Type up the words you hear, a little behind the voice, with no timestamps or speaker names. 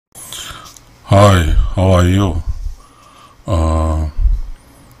Hi, how are you?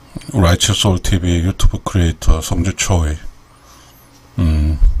 Righteous Soul TV YouTube creator 성주 Choi.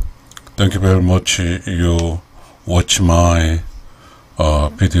 Thank you very much. You watch my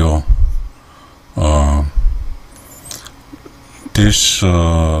video. This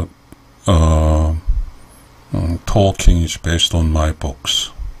talking is based on my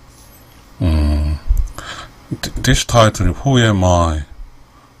books. This title, Who Am I?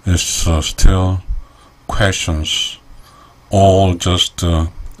 Is still questions. All just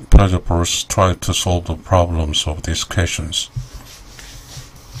philosophers try to solve the problems of these questions.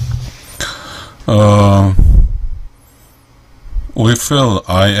 We feel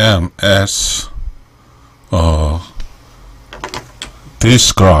I am as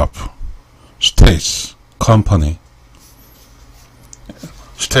this graph states company.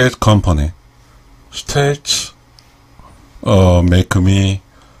 State company. States make me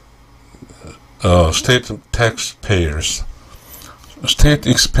state taxpayers. State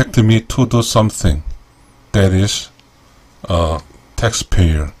expect me to do something, that is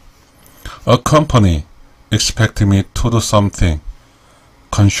taxpayer. A company expect me to do something,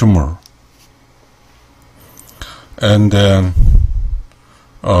 consumer. And then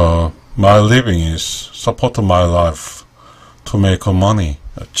my living is support my life to make money,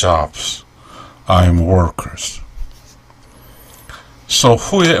 jobs. I'm workers. So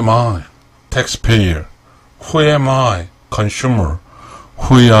who am I? Taxpayer. Who am I? Consumer.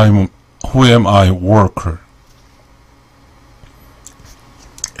 Who am I? Worker.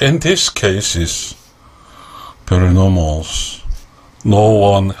 In these cases, very normal. No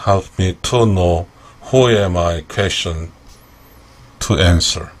one helped me to know who am I question to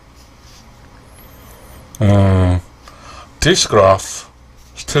answer. This graph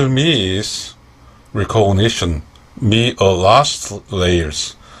still me is recognition. Me a last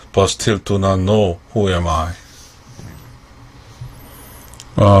layers, but still do not know who am I.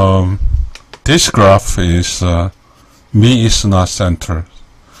 This graph is me is not center.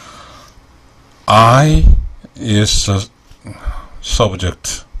 I is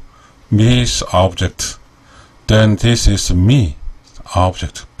subject. Me is object. Then this is me,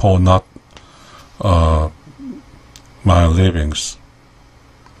 object, for not my livings.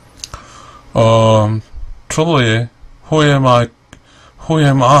 Truly, who am I? Who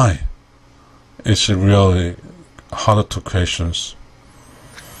am I? It's really hard to questions.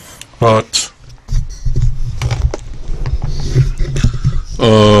 But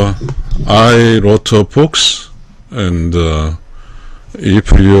I wrote books, and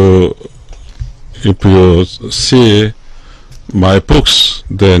if you see my books,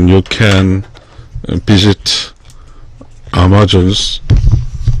 then you can visit Amazon's.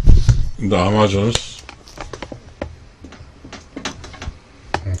 The Amazon's.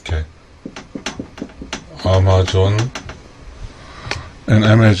 Okay.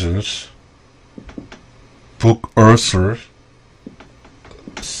 Amazon's book author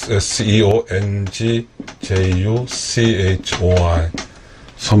SEONGJUCHOI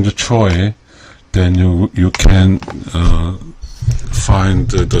성주 Choi. Then you can find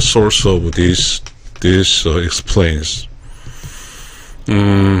the source of this explains.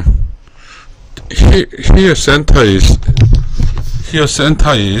 Here center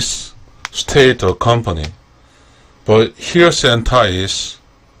is state or company, but here center is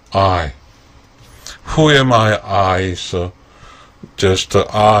I. Who am I? I is just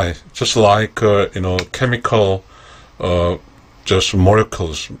I, just like chemical, just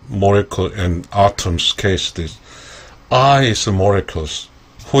molecule and atoms case. This I is molecules.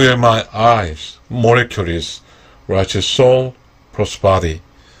 Who am I? I molecule is righteous soul plus body.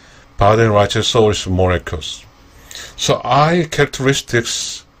 Body and righteous soul is molecules. So I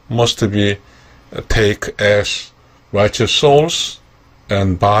characteristics must be take as righteous souls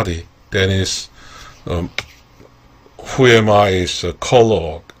and body. Then is who am I is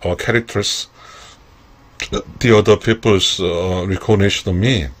color or characters. The other people's recognition of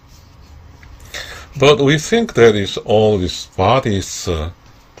me. But we think that is all this body is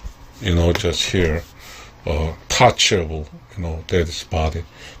just here touchable. That is body.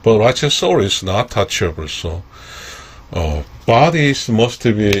 But righteous soul is not touchable. So bodies must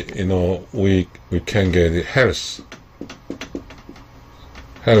be, we can get health.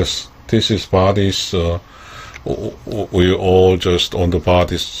 Health. This is bodies. We all just on the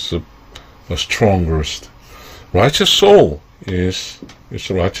body's strongest. Righteous soul is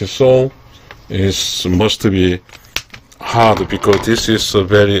righteous soul is must be hard, because this is a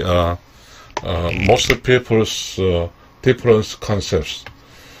very most people's different concepts.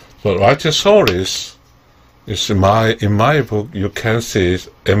 But righteous soul is It's in my book. You can see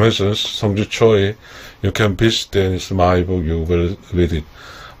Amazon's Songju Choi. You can visit there. It's my book. You will read it.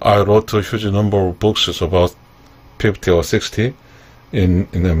 I wrote a huge number of books. It's about 50 or 60 in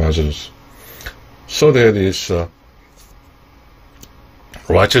Amazon's. So that is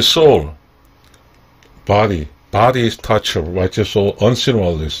righteous soul, body is touch of righteous soul, unseen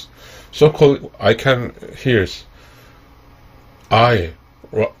world is so-called. I can hear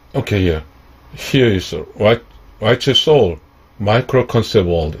okay, yeah. Here is righteous soul, micro concept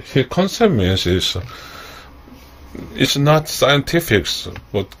world. Here concept means it's not scientific,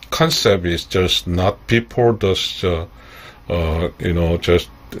 but concept is just not people just just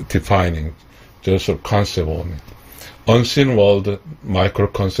defining, just a concept only. Unseen world, micro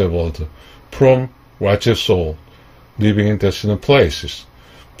concept world, from righteous soul, living in destined places.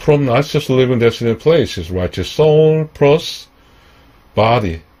 From not just living in destined places, righteous soul plus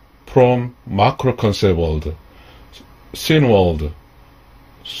body, from macro concept world, sin world.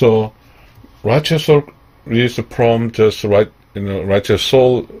 So righteous soul is from just righteous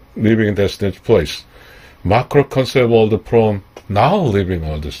soul living in destined place. Macro concept world from now living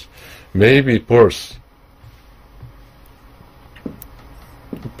worlds. Maybe birth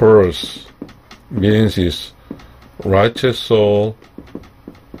means is righteous soul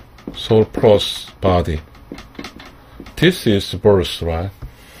plus body. This is birth, right?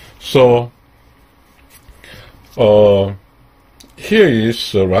 So here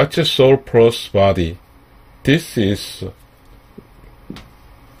is righteous soul plus body. This is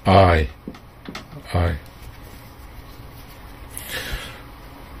I.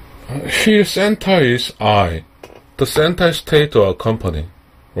 Here center is I. The center state or company,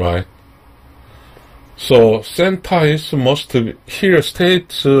 right? So center is must be, here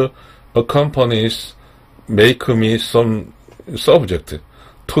state accompanies make me some subject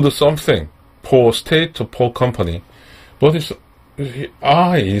to the something for state for company. But it's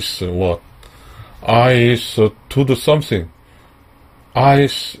I is what? I is to the something. I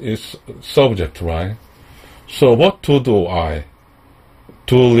is subject, right? So what to do I?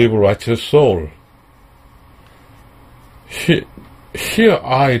 To live righteous soul. Here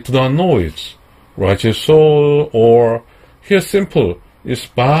I do not know it. Righteous soul, or here simple is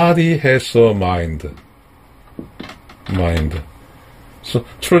body has a mind. So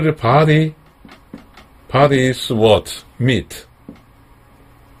through the body is what? Meat.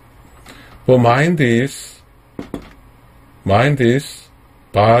 But mind is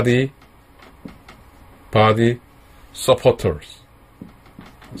body supporters.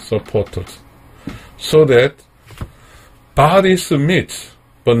 So that body is meat,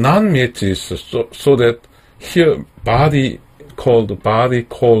 but non-meat is so that here body called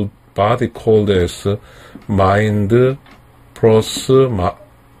as mind plus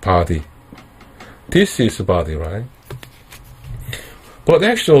body. This is body, right? But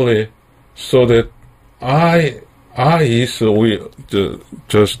actually, so that I is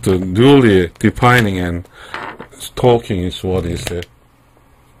just newly defining and talking is what is it?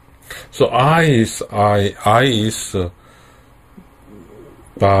 So I is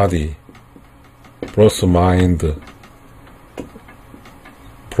body plus mind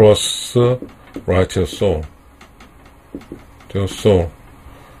plus righteous soul. Just soul.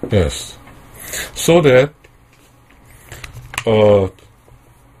 Yes. So that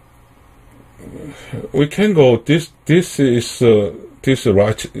we can go this is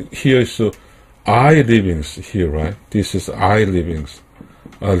right here is I livings here, right? This is I livings.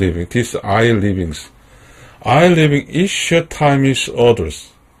 This I livings. I living each time is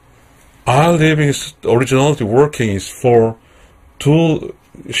others. I living is originality working is for to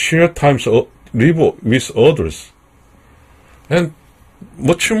share times live with others. And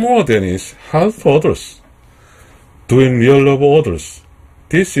much more than is help others. Doing real love others.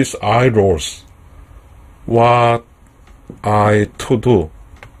 This is I roles. What I to do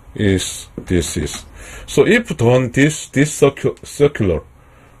is this is. So if done this circular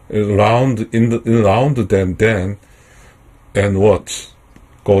round round then and what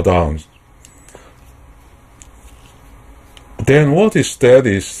go down. Then what is that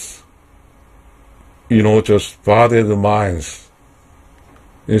is just body and minds.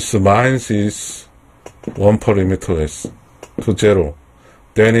 Its minds is 1 perimeter is to 0.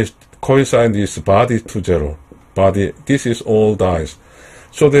 Then it coincides its body to 0. Body, this is all dies.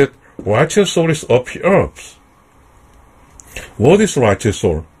 So that righteous soul is appears. What is righteous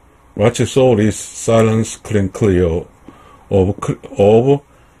soul? Righteous soul is silence, clear of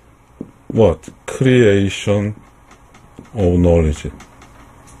what? Creation of knowledge.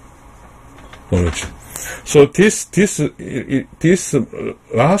 So this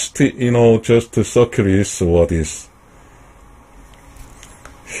last, just circle is what is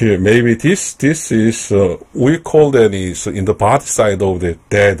here. Maybe this is, we call that is in the body side of the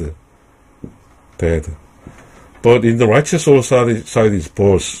dead. But in the righteous soul side is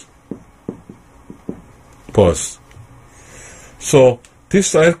birth. So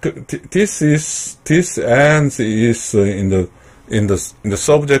this ends is in the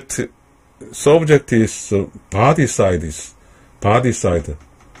subject is body side is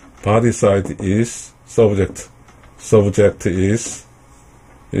subject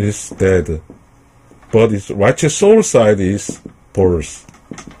is dead, but its righteous soul side is birth.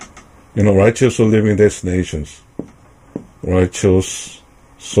 Righteous soul living destinations. Righteous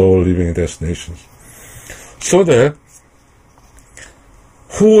soul living destinations. So that,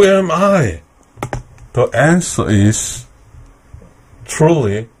 who am I? The answer is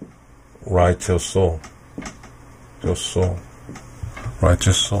truly righteous soul.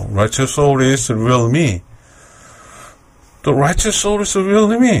 Righteous soul is real me. The righteous soul is real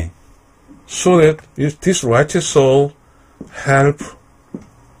me. So that this righteous soul help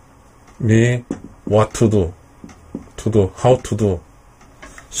me what to do, how to do.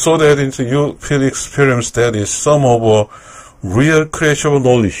 So that you feel experience that is some of a real creation of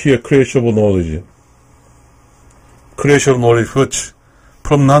knowledge. Here, creation of knowledge. Creation of knowledge which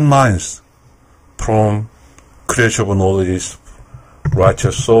from non-minds, from creation of knowledge is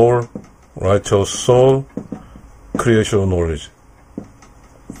righteous soul, creation of knowledge.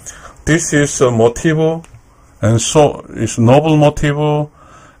 This is a motive, and so it's noble motive,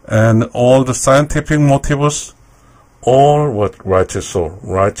 and all the scientific motives, all what righteous soul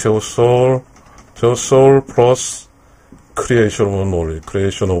plus creation of knowledge.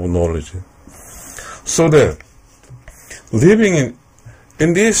 So that living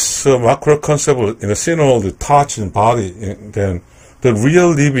in this macro concept, in the scene of the touch and body, then the real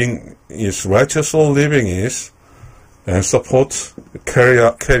living is righteous soul living is, and support carry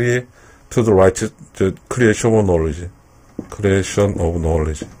to the creation of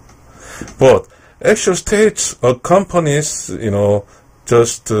knowledge. But actual states accompanies,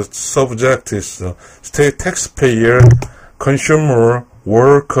 just the subject is state taxpayer, consumer,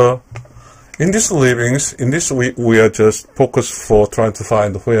 worker. In this livings, we are just focused for trying to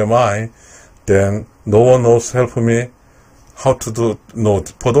find who am I. Then no one knows help me how to know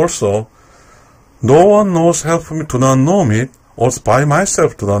it. But also, no one knows help me to not know me. Also by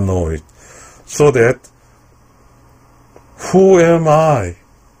myself to not know it. So that who am I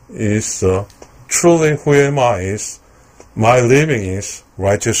is truly who am I is my living is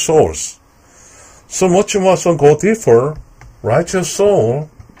righteous souls. So much more go deeper. Righteous soul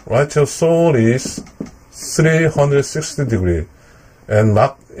is 360 degrees, and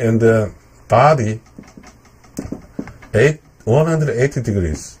the body 180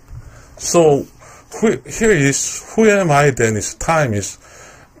 degrees. So here is who am I? Then is time is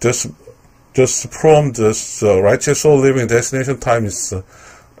just from this righteous soul living destination. Time is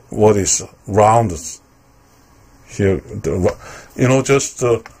what is round here. Just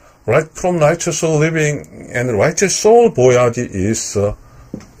right from righteous soul living and righteous soul voyage is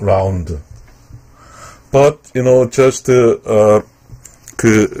round. But just the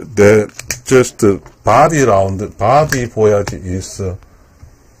body round, body voyage is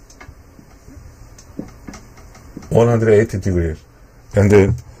 180 degrees, and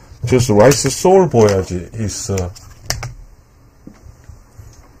then just righteous soul voyage is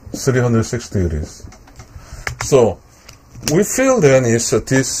 360 degrees. So we feel then is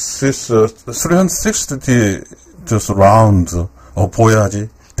this is 360 just round of voyage.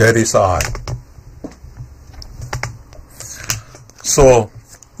 That is I. So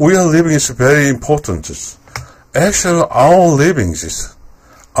we are living is very important. Actually, our livings,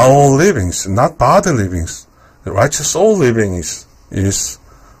 not body livings. The righteous soul living is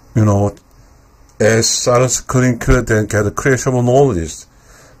as silence couldn't then get a creation of knowledge.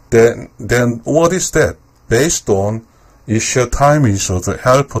 Then what is that? Based on is share time is to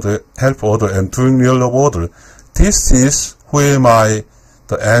help other and doing real love other. This is who am I,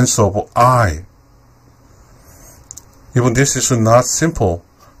 the answer of I. Even this is not simple,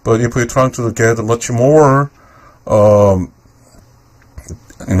 but if we try to get much more, whole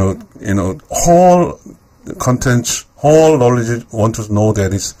content, whole knowledge, want to know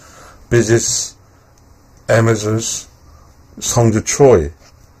that is visit Amazon's 성주 Choi.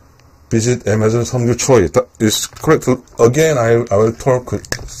 Visit Amazon 성주 Choi. That is correct. Again, I will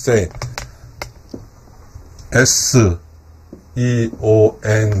say SEONGJUCHOI.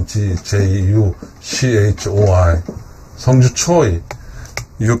 성주 Choi.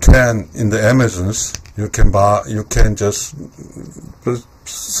 You can in the Amazons You can buy, you can just,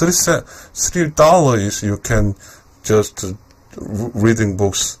 $3 you can just reading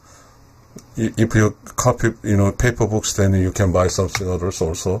books. If you copy, paper books, then you can buy something others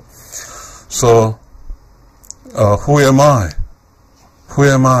also. So, who am I? Who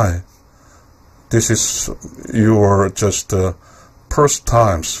am I? This is your just first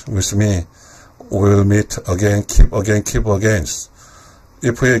times with me. We'll meet again, keep against.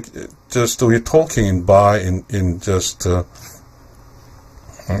 If we're talking in just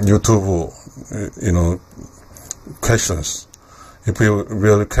YouTube, questions. If you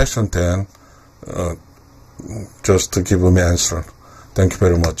really question, then just to give me answer. Thank you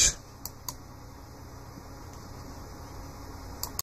very much.